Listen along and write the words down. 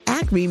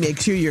Acme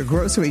makes sure your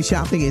grocery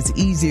shopping is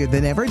easier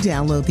than ever.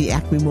 Download the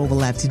Acme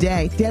mobile app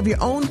today to have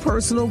your own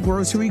personal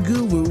grocery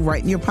guru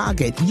right in your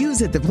pocket.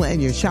 Use it to plan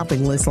your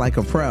shopping list like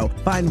a pro.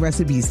 Find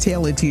recipes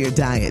tailored to your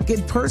diet.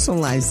 Get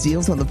personalized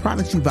deals on the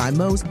products you buy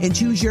most and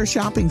choose your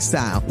shopping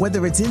style.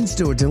 Whether it's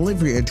in-store,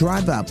 delivery, or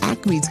drive-up,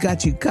 Acme's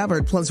got you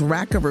covered, plus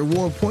rack of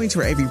reward points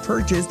for every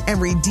purchase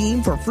and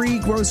redeem for free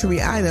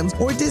grocery items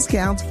or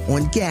discounts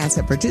on gas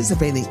at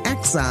participating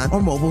Exxon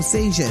or mobile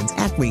stations.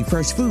 Acme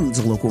Fresh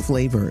Foods, local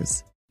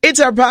flavors. It's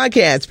our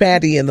podcast,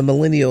 Patty and the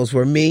Millennials,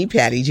 were me,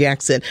 Patty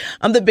Jackson.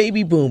 I'm the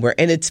baby boomer,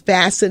 and it's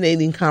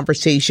fascinating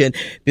conversation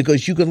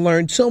because you can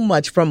learn so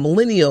much from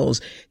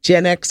millennials,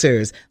 Gen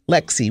Xers,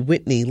 Lexi,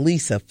 Whitney,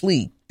 Lisa,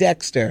 Fleet,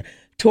 Dexter,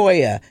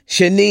 Toya,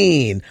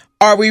 Shanine.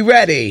 Are we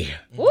ready?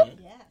 Whoop.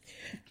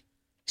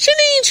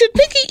 Shanine, should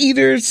picky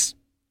eaters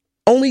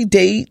only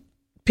date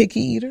picky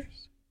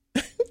eaters?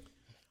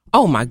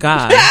 Oh, my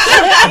God.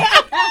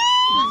 I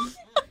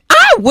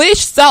wish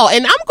so.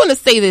 And I'm going to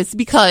say this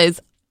because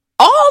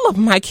all of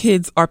my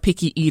kids are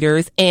picky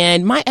eaters,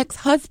 and my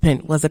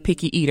ex-husband was a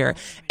picky eater.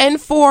 And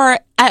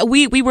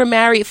we were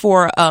married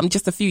for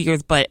just a few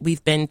years, but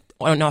we've been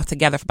on and off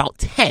together for about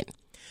 10.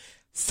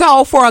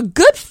 So for a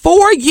good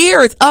 4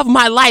 years of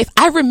my life,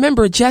 I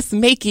remember just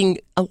making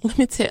a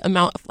limited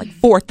amount of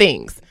 4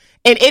 things.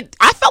 And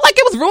I felt like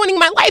it was ruining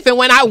my life. And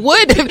when I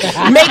would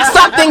make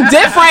something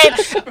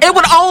different, it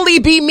would only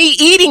be me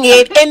eating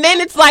it. And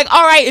then it's like,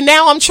 all right,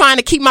 now I'm trying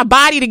to keep my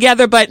body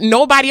together, but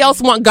nobody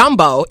else want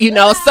gumbo,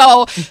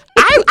 So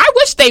I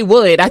wish they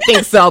would. I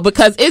think so,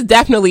 because it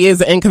definitely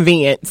is an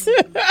inconvenience.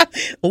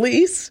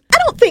 Lise? I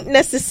don't think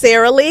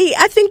necessarily.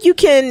 I think you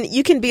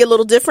can be a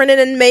little different, and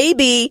then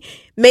maybe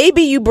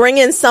you bring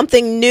in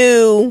something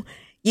new.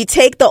 You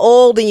take the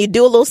old and you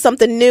do a little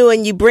something new,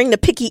 and you bring the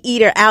picky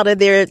eater out of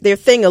their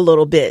thing a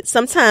little bit.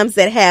 Sometimes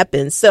that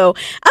happens. So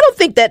I don't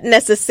think that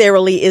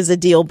necessarily is a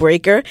deal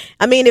breaker.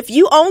 I mean, if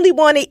you only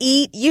want to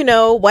eat,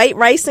 white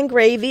rice and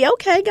gravy,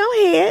 okay,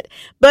 go ahead.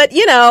 But,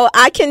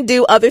 I can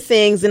do other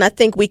things, and I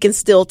think we can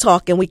still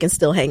talk and we can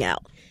still hang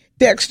out.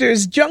 Dexter,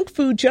 is junk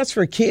food just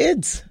for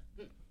kids?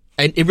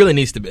 And it really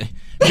needs to be.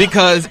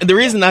 Because the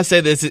reason I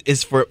say this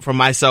is for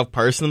myself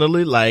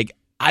personally,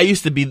 I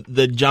used to be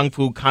the junk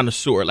food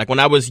connoisseur. When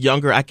I was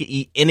younger, I could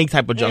eat any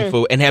type of junk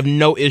food and have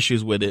no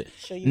issues with it.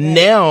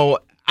 Now,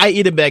 I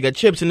eat a bag of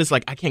chips and it's I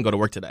can't go to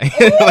work today.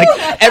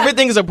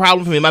 Everything is a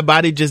problem for me. My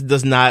body just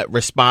does not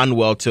respond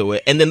well to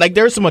it. And then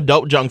there are some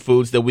adult junk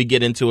foods that we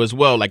get into as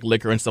well, like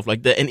liquor and stuff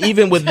like that. And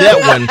even with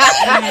that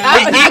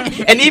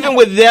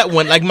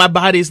one, my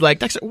body's like,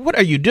 Dexter, what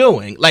are you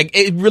doing?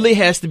 It really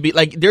has to be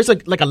there's a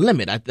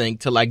limit, I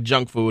think, to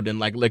junk food and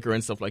liquor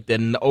and stuff like that.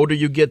 And the older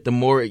you get, the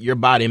more your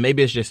body, and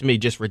maybe it's just me,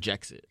 just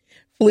rejects it.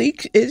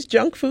 Fleek, is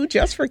junk food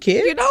just for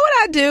kids? You know what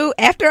I do?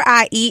 After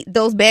I eat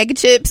those bag of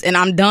chips and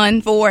I'm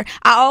done I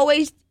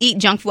always eat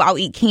junk food. I'll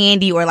eat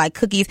candy or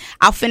cookies.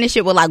 I'll finish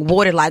it with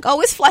water.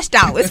 It's flushed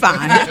out. It's fine.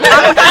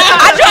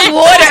 I drink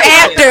water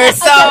after,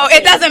 so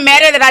it doesn't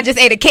matter that I just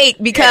ate a cake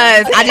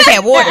because I just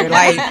had water.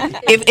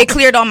 If it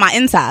cleared all my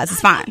insides, it's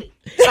fine.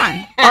 It's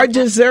fine. Are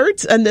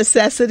desserts a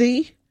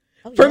necessity?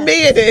 For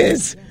me, it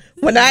is.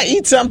 When I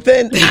eat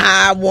something,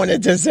 I want a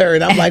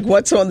dessert. I'm like,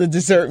 what's on the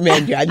dessert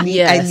menu? I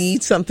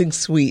need something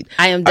sweet.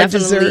 I am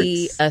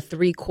definitely a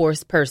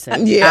 3-course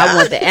person. Yeah. I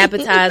want the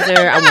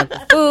appetizer. I want the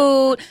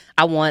food.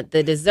 I want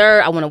the dessert.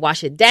 I want to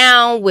wash it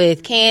down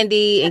with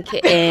candy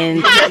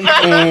and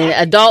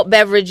adult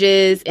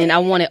beverages, and I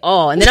want it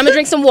all. And then I'm gonna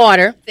drink some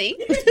water. See?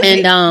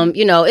 And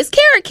it's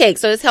carrot cake,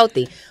 so it's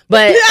healthy.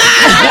 But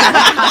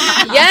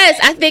yes,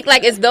 I think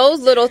it's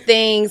those little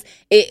things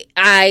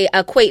I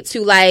equate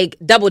to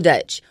Double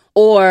Dutch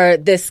or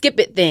the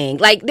skip it thing.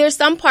 There's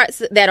some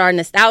parts that are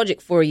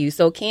nostalgic for you.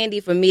 So candy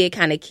for me, it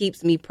kind of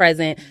keeps me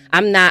present.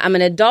 I'm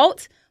an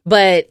adult,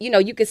 but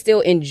you can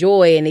still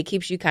enjoy, and it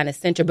keeps you kind of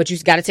centered, but you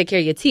got to take care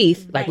of your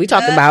teeth. We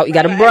talked about, you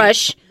got to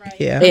brush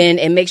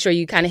and make sure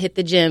you kind of hit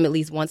the gym at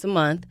least once a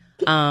month.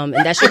 And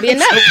that should be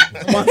enough.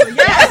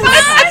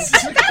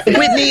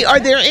 Whitney,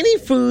 are there any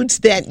foods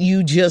that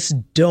you just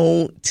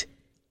don't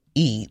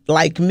eat?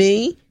 Like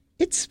me,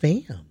 it's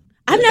Spam.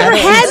 I've never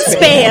had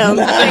Spam.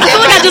 I feel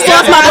like I just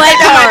lost my black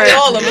card.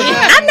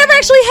 I've never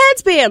actually had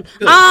Spam.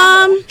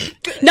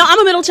 No, I'm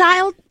a middle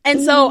child.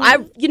 And so I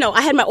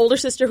had my older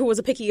sister who was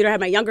a picky eater. I had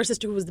my younger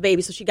sister who was the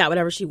baby, so she got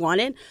whatever she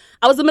wanted.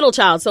 I was the middle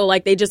child, so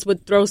they just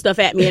would throw stuff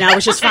at me, and I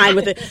was just fine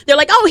with it. They're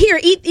like, "Oh, here,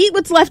 eat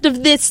what's left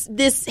of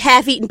this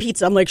half-eaten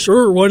pizza." I'm like,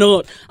 "Sure, why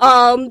not?"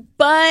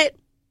 But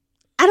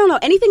I don't know,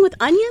 anything with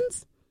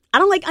onions. I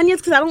don't like onions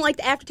because I don't like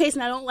the aftertaste,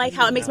 and I don't like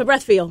how it makes my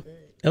breath feel.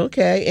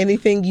 Okay.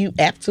 Anything you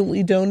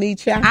absolutely don't eat,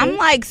 Chocolate?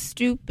 I'm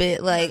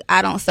stupid.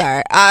 I don't,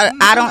 sorry. I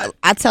don't,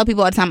 I tell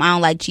people all the time I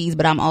don't like cheese,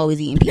 but I'm always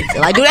eating pizza.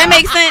 Do that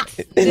make sense?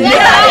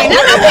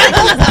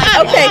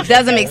 Okay.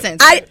 Doesn't make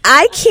sense.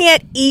 I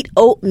can't eat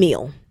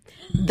oatmeal.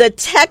 The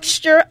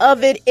texture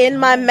of it in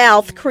my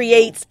mouth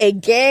creates a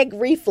gag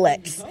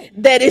reflex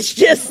that is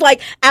just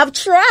I've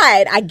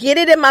tried. I get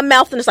it in my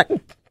mouth and it's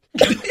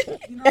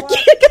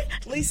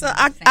Lisa,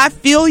 I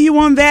feel you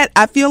on that.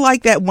 I feel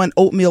like that when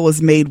oatmeal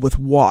is made with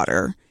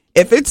water.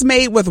 If it's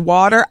made with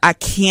water, I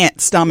can't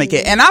stomach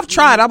it. And I've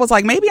tried. I was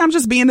like, maybe I'm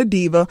just being a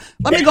diva.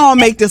 Let me go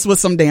and make this with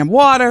some damn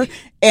water.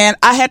 And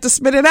I had to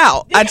spit it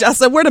out. I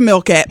said, where the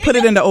milk at? Put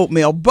it in the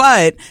oatmeal.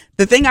 But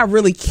the thing I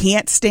really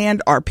can't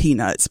stand are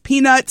peanuts.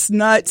 Peanuts,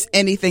 nuts,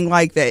 anything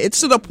like that. It's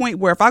to the point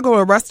where if I go to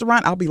a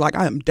restaurant, I'll be like,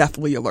 I am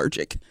definitely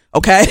allergic.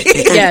 Okay?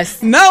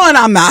 Yes. No, and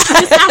I'm not.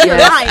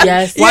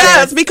 Yes.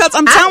 Yes, because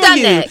I'm telling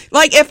you, that.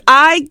 like if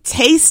I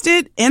taste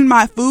it in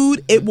my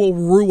food, it will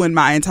ruin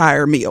my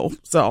entire meal.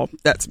 So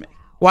that's me.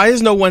 Why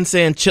is no one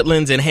saying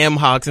chitlins and ham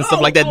hocks and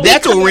stuff like that?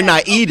 That's what we're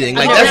not eating.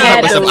 Like that's the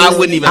type of stuff I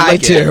wouldn't even look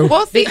at. Well,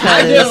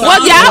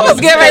 I was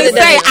getting ready to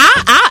say,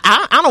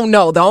 I don't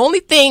know. The only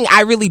thing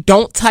I really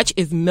don't touch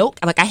is milk.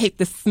 Like, I hate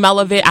the smell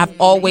of it. I've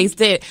always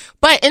did.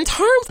 But in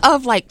terms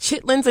of like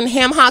chitlins and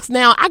ham hocks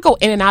now, I go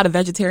in and out of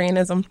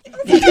vegetarianism. So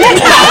I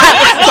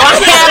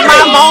have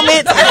my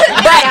moments.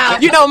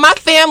 But, you know, my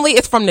family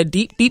is from the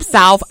deep, deep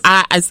South.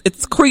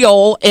 It's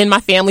Creole in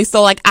my family.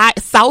 So like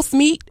South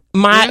meat.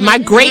 My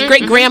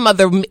great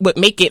grandmother would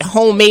make it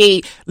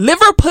homemade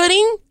liver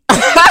pudding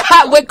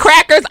with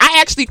crackers. I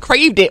actually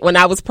craved it when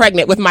I was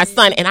pregnant with my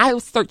son, and I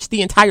searched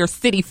the entire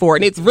city for it.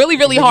 And it's really,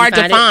 really hard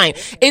to find.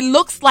 It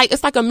looks like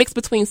it's like a mix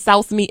between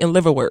South meat and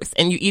liverwurst,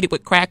 and you eat it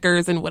with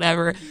crackers and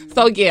whatever.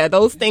 So yeah,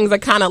 those things are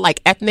kind of like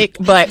ethnic,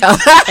 but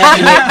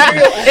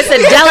it's a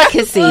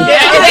delicacy.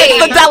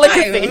 It's a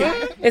delicacy.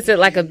 It's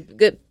like a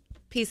good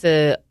piece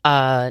of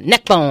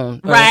neck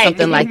bone or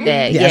something like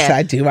that. Yes, yeah.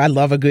 I do. I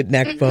love a good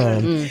neck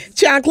bone.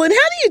 Jacqueline, how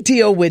do you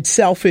deal with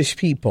selfish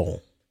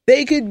people?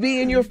 They could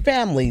be in your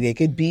family. They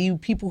could be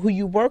people who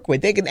you work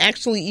with. They can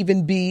actually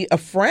even be a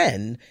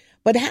friend.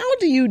 But how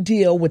do you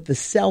deal with the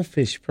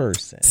selfish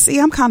person? See,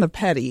 I'm kind of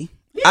petty.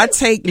 I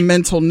take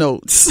mental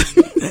notes.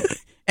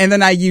 And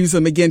then I use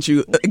them against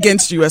you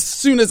as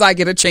soon as I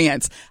get a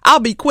chance. I'll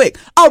be quick.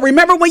 Oh,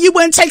 remember when you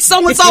went and take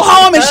so-and-so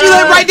home and she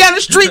lived right down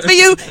the street for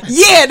you?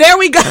 Yeah, there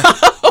we go.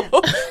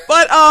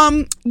 But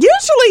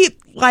usually,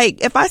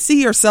 like, if I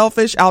see you're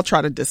selfish, I'll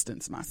try to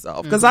distance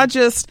myself. Because I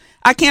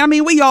can't. I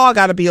mean, we all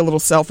got to be a little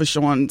selfish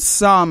on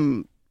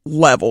some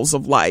levels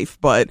of life.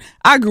 But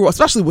I grew up,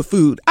 especially with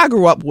food, I'm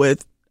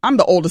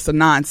the oldest of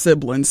 9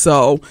 siblings.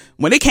 So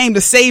when it came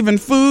to saving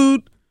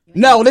food,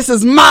 no, this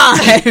is mine.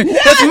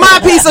 It's my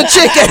piece of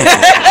chicken.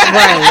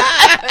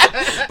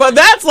 Right. But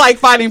that's like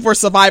fighting for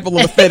survival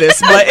of the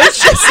fittest. But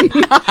it's just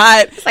not,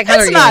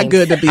 it's not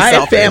good to be selfish. I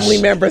have family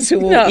members who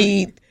will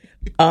eat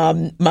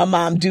my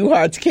mom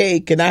Duhart's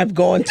cake, and I've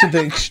gone to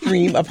the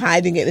extreme of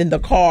hiding it in the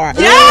car.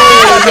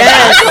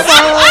 Yes.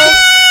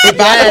 If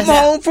I come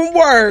home from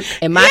work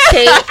and my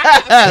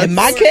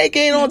cake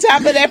ain't on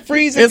top of that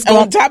freezer, it's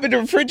on top of the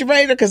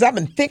refrigerator because I've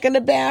been thinking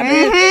about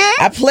it.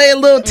 I play a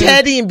little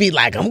Teddy and be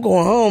like, I'm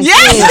going home.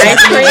 Yes.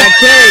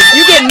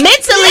 You get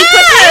mentally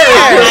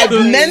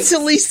prepared. I've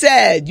mentally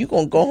said, you're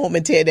going to go home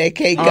and tear that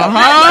cake up.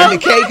 And the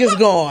cake is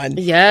gone.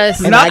 Yes.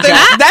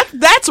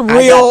 That's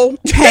real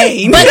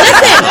pain. But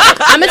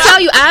listen, I'm going to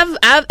tell you,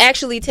 I've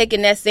actually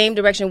taken that same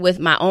direction with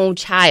my own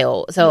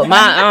child. So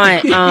my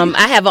aunt,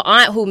 I have an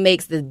aunt who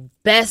makes the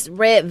best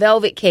red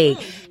velvet cake,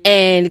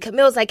 and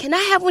Camille's like, can I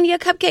have one of your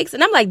cupcakes?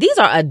 And I'm like, these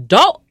are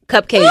adult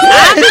cupcakes.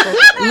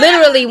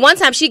 Literally, one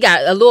time she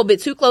got a little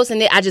bit too close,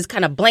 and I just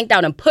kind of blanked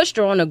out and pushed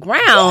her on the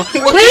ground.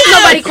 Please,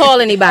 nobody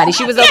call anybody.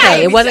 She was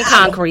okay. It wasn't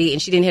concrete,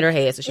 and she didn't hit her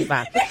head, so she's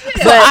fine.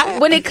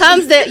 But when it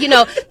comes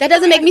to, that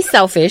doesn't make me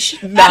selfish.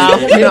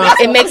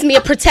 It makes me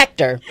a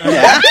protector.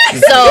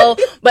 So,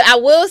 but I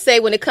will say,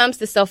 when it comes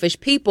to selfish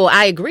people,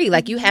 I agree.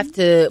 Like, you have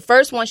to,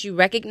 first, once you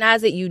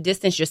recognize it, you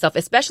distance yourself,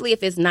 especially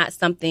if it's not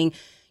something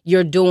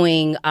you're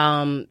doing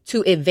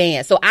to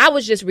advance. So I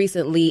was just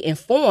recently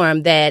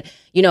informed that,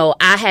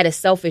 I had a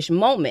selfish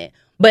moment.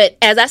 But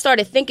as I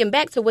started thinking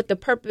back to what the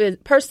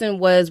person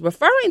was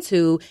referring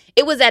to,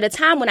 it was at a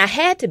time when I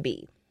had to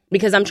be.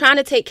 Because I'm trying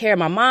to take care of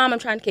my mom. I'm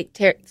trying to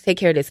take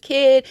care of this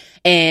kid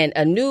and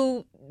a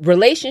new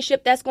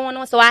relationship that's going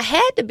on. So I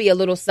had to be a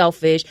little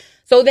selfish.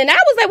 So then I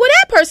was like, well,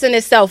 that person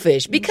is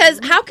selfish. Because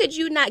how could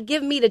you not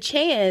give me the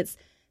chance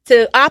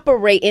to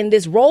operate in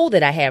this role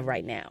that I have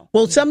right now?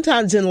 Well,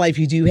 sometimes in life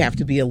you do have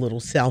to be a little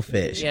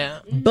selfish. Yeah.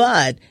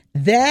 But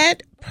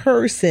that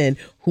person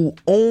who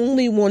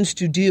only wants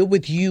to deal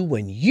with you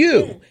when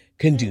you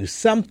can do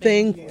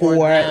something for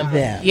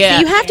them. Yeah.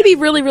 You have to be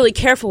really, really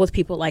careful with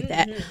people like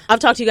that. I've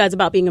talked to you guys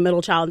about being a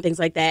middle child and things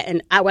like that.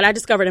 And what I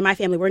discovered in my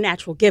family, we're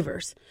natural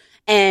givers.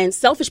 And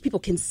selfish people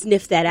can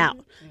sniff that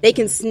out. They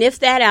can sniff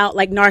that out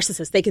like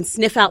narcissists. They can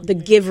sniff out the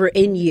giver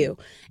in you.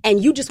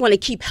 And you just want to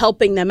keep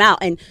helping them out.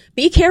 And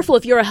be careful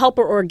if you're a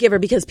helper or a giver,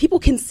 because people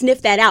can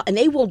sniff that out and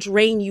they will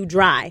drain you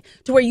dry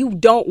to where you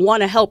don't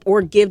want to help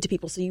or give to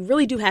people. So you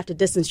really do have to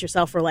distance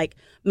yourself for like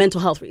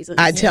mental health reasons.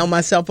 I tell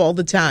myself all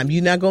the time,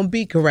 you're not going to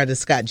beat Coretta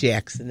Scott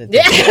Jackson.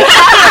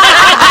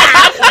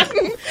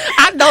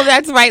 I I know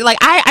that's right. Like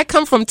I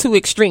come from two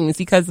extremes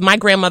because my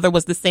grandmother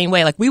was the same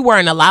way. Like we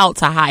weren't allowed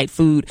to hide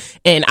food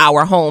in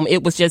our home.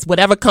 It was just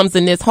whatever comes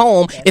in this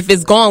home. If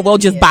it's gone, we'll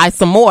just buy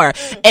some more.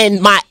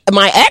 And my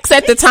ex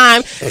at the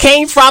time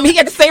he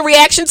had the same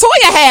reaction Toya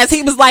has.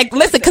 He was like,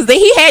 listen, because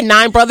he had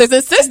 9 brothers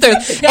and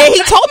sisters. And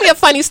he told me a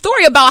funny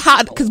story about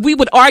how, because we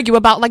would argue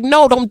about like,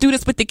 no, don't do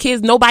this with the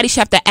kids. Nobody should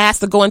have to ask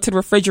to go into the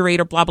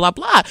refrigerator, blah, blah,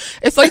 blah.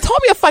 And so he told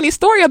me a funny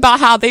story about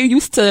how they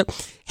used to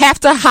have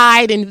to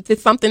hide, and if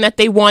it's something that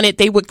they wanted,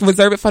 they would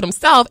reserve it for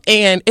themselves.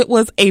 And it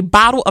was a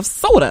bottle of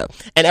soda,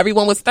 and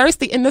everyone was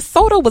thirsty, and the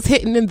soda was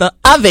hitting in the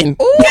oven.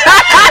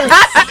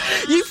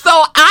 So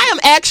I am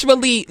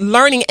actually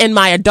learning in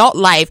my adult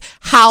life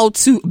how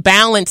to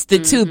balance the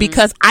two,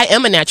 because I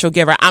am a natural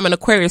giver. I'm an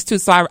Aquarius too,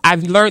 so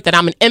I've learned that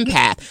I'm an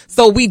empath.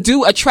 So we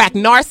do attract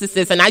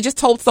narcissists, and I just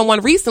told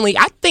someone recently,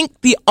 I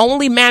think the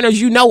only manners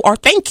you know are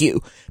thank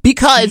you,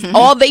 because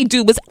all they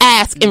do is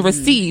ask and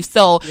receive.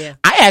 So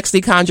I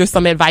actually conjure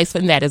some advice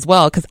from that as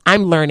well, because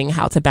I'm learning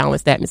how to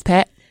balance that, Miss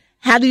Pat.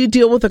 How do you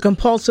deal with a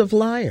compulsive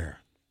liar?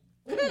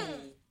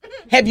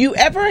 Have you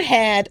ever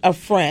had a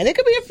friend? It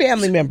could be a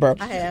family member.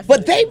 I have.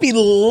 But they be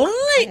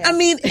lying. I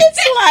mean,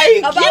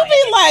 it's like,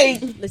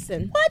 you be like,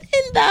 listen, what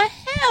in the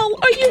hell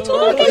are you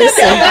talking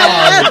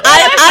about?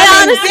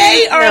 I honestly,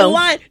 they are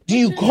lying. Do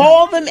you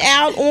call them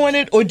out on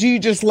it, or do you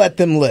just let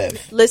them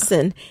live?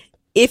 listen.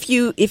 If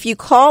you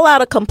call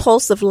out a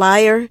compulsive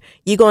liar,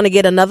 you're going to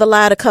get another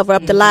lie to cover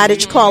up the lie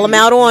that you call them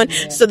out on.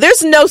 So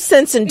there's no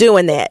sense in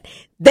doing that.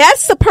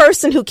 That's the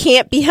person who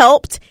can't be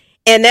helped.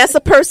 And that's a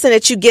person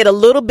that you get a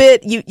little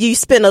bit, you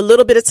spend a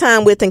little bit of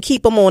time with and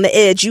keep them on the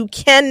edge. You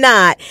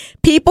cannot,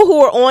 people who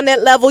are on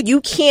that level,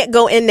 you can't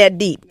go in that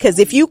deep. Because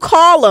if you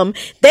call them,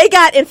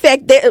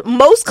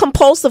 most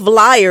compulsive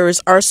liars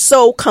are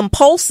so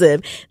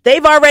compulsive.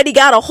 They've already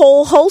got a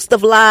whole host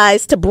of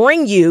lies to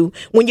bring you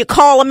when you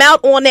call them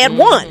out on that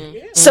one.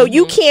 So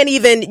you can't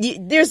even,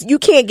 you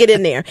can't get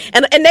in there.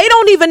 And they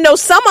don't even know,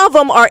 some of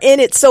them are in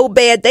it so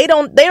bad, they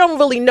don't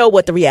really know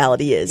what the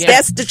reality is.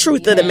 That's the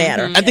truth of the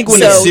matter. I think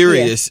when it's serious,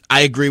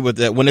 I agree with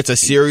that. When it's a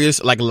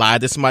serious like lie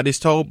that somebody's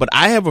told, but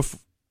I have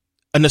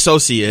an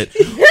associate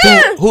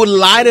who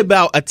lied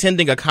about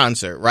attending a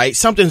concert, right?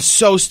 Something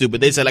so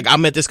stupid. They said like,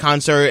 I'm at this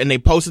concert, and they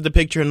posted the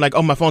picture and like,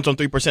 oh, my phone's on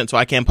 3%, so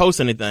I can't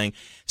post anything.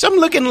 So I'm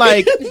looking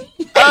like,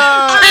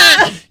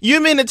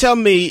 you mean to tell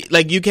me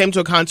like you came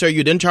to a concert,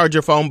 you didn't charge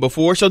your phone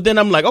before? So then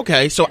I'm like,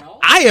 okay, so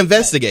I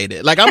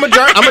investigated. Like I'm a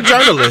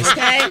journalist.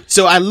 Okay.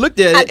 So I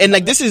looked at it, and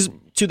like this is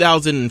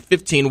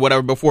 2015,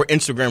 whatever, before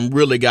Instagram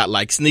really got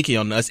like sneaky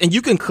on us. And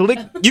you can click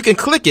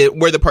it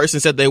where the person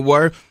said they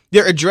were.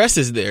 Their address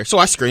is there. So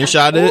I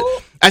screenshot it.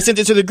 I sent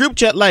it to the group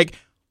chat like,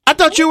 I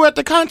thought you were at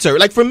the concert.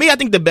 Like for me, I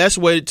think the best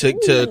way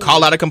to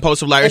call out a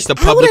compulsive liar is to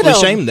publicly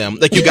shame them.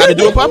 Like you got to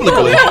do it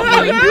publicly.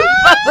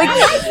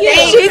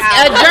 She's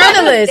a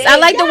journalist. I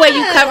like the way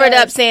you covered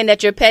up saying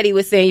that you're petty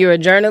with saying you're a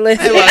journalist.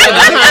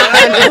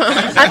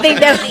 I think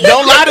that.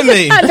 Don't lie to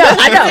me. I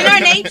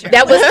know.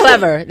 That was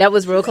clever. That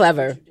was real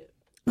clever.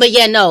 But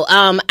yeah, no,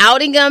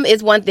 outing them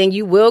is one thing.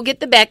 You will get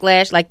the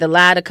backlash, like the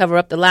lie to cover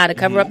up the lie to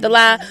cover up the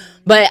lie.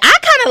 But I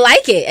kind of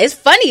like it. It's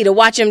funny to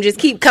watch them just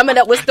keep coming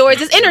up with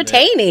stories. It's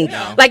entertaining.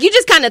 Like you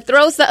just kind of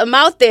throw something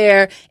out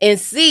there and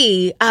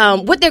see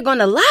what they're going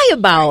to lie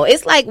about.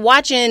 It's like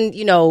watching,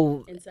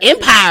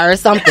 Empire or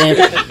something.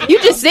 You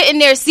just sitting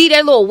there, see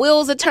their little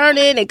wheels are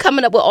turning and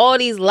coming up with all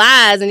these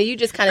lies, and you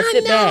just kind of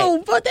sit back.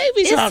 No, but they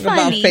be talking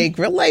about fake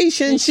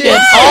relationships.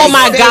 Oh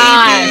my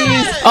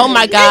gosh. Oh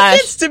my gosh.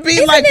 It gets to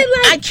be like,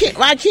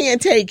 I can't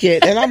take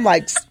it, and I'm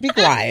like, be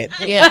quiet.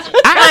 Yeah,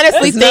 I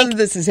honestly think none of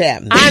this is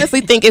happening. I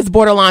honestly think it's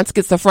borderline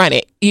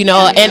schizophrenic, and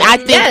I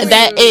think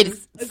that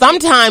it's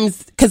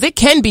sometimes, because it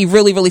can be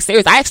really, really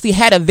serious. I actually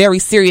had a very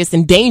serious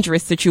and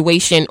dangerous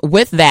situation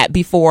with that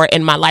before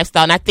in my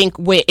lifestyle, and I think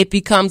when it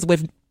becomes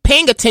with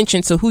paying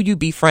attention to who you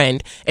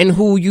befriend and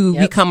who you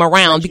become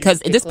around, because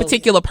this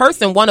particular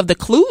person, one of the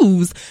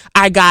clues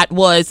I got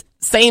was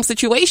same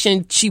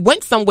situation. She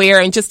went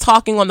somewhere and just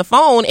talking on the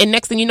phone, and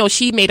next thing you know,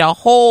 she made a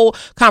whole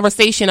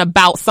conversation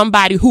about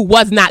somebody who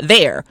was not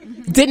there,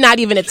 did not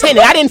even attend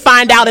it. I didn't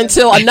find out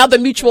until another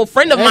mutual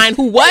friend of mine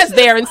who was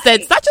there and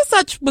said such and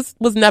such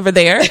was never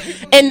there,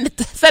 and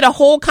said a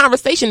whole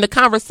conversation. The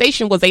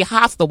conversation was a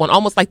hostile one,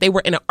 almost like they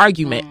were in an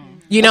argument.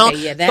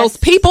 Those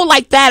people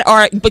like that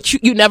are, but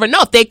you never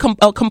know. If they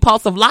a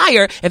compulsive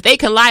liar, if they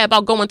can lie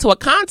about going to a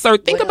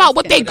concert, think about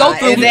what they go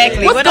through.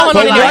 Exactly. What's going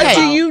on in your head? What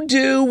do you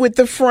do with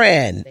the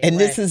friend? And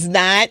this is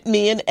not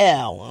me and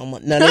Elle.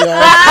 None of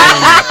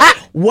y'all.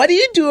 What do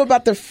you do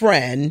about the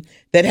friend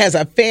that has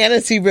a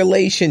fantasy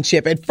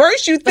relationship? At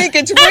first you think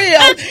it's real,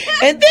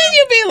 and then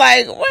you be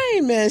like, wait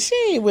a minute, she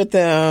ain't with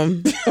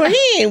them, or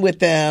he ain't with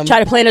them. Try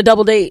to plan a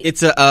double date.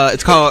 It's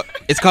called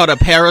a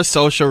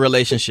parasocial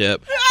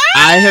relationship.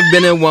 I have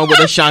been in one with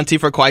Ashanti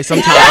for quite some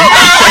time.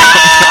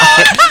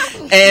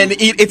 And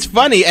it's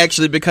funny,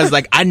 actually, because,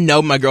 like, I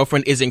know my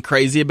girlfriend isn't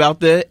crazy about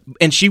that,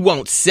 and she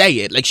won't say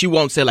it. Like, she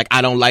won't say, like,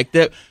 I don't like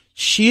that.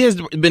 she has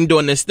been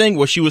doing this thing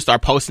where she would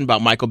start posting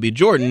about Michael B.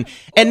 Jordan.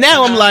 And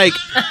now I'm like,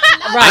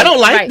 I don't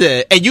like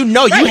that. And you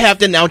have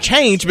to now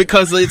change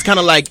because it's kind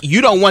of like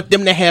you don't want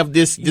them to have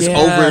this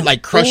over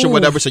like crush or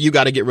whatever. So you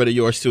got to get rid of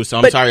yours too. So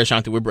I'm sorry,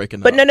 Ashanti, we're breaking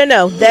up. But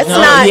no. That's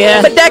not.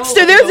 Yeah. But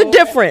Dexter, there's a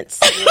difference.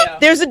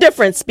 There's a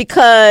difference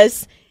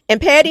because,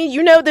 and Patty,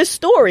 you know this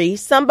story,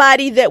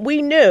 somebody that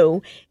we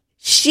knew,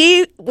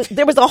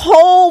 there was a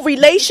whole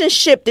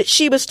relationship that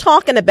she was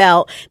talking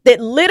about that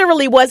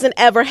literally wasn't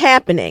ever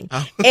happening.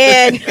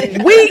 And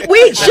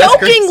we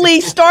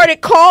jokingly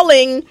started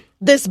calling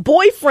this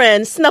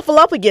boyfriend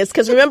Snuffleupagus,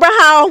 because remember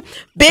how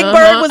Big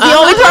Bird was the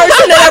only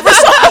person that ever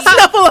saw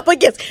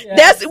Snuffleupagus.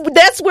 Yeah.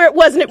 That's where it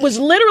was, and it was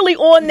literally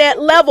on that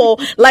level,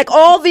 like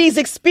all these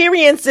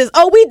experiences.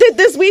 Oh, we did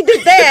this, we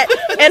did that,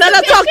 and then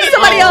I talked to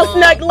somebody else,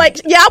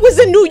 like, I was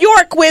in New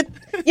York with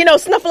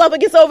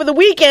Snuffleupagus over the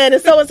weekend,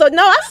 and so.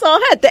 No, I saw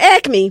her at the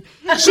Acme.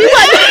 She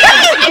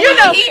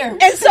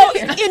wasn't, And so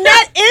in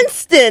that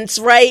instance,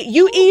 right,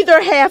 you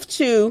either have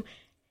to,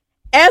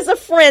 as a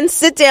friend,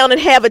 sit down and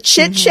have a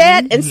chit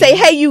chat and say,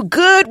 hey, you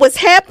good? What's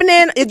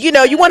happening?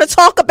 You want to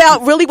talk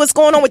about really what's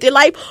going on with your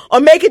life, or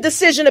make a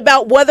decision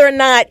about whether or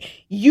not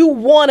you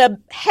want to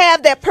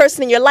have that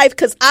person in your life.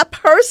 Because I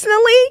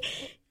personally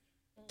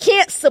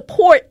can't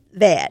support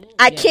that.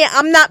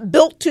 I'm not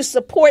built to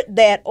support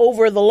that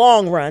over the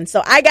long run.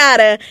 So I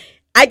gotta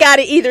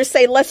either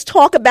say, let's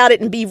talk about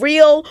it and be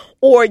real,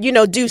 or,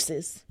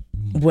 deuces.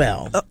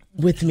 Well,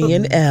 with me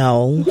and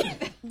Elle,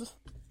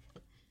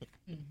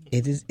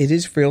 It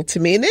is real to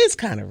me, and it is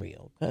kind of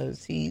real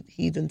because he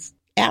didn't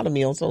outed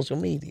me on social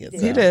media.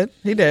 So.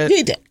 He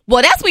did.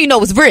 Well, that's when you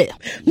know it's real.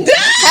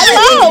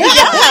 Hello.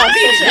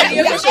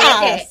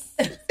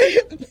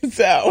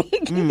 So,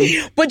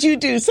 but you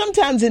do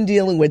sometimes in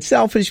dealing with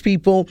selfish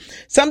people,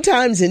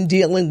 sometimes in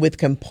dealing with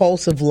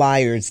compulsive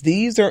liars.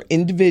 These are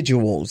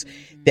individuals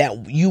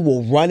that you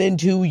will run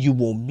into, you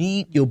will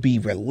meet, you'll be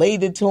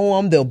related to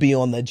them, they'll be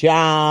on the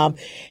job.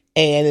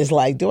 And it's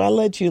like, do I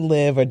let you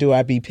live or do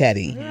I be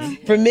petty?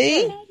 For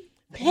me,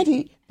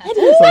 petty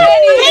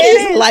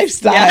is a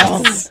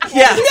lifestyle.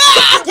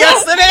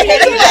 Yes, it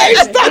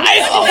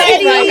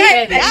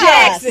is.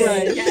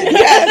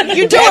 Jackson.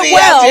 You do it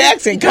well.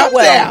 Jackson, come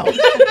down.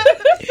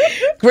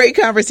 Great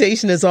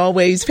conversation as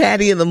always.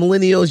 Patty and the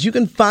Millennials. You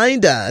can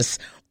find us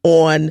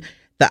on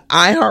the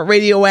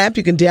iHeartRadio app.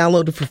 You can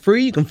download it for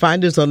free. You can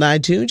find us on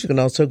iTunes. You can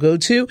also go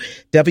to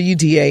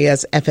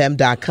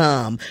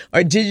WDASFM.com.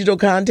 Our digital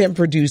content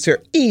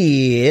producer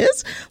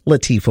is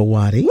Latifah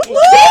Waddy.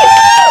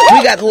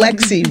 We got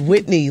Lexi,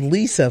 Whitney,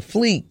 Lisa,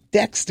 Fleet,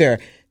 Dexter,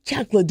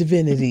 Chocolate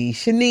Divinity,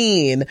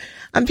 Shanine.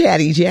 I'm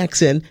Patty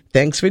Jackson.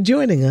 Thanks for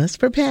joining us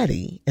for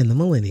Patty and the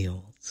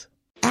Millennials.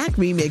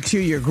 Acme makes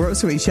sure your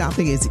grocery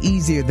shopping is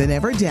easier than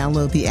ever.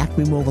 Download the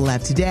Acme mobile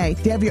app today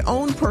to have your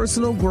own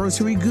personal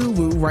grocery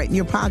guru right in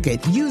your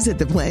pocket. Use it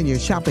to plan your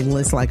shopping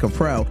list like a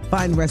pro.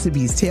 Find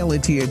recipes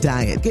tailored to your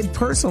diet. Get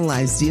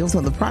personalized deals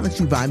on the products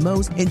you buy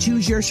most and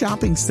choose your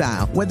shopping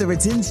style. Whether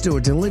it's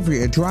in-store,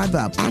 delivery, or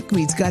drive-up,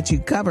 Acme's got you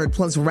covered,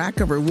 plus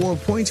rack of reward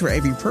points for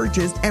every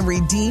purchase and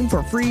redeem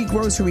for free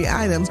grocery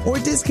items or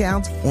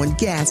discounts on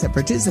gas at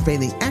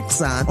participating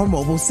Exxon or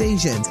mobile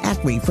stations.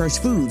 Acme, fresh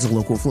foods,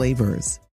 local flavors.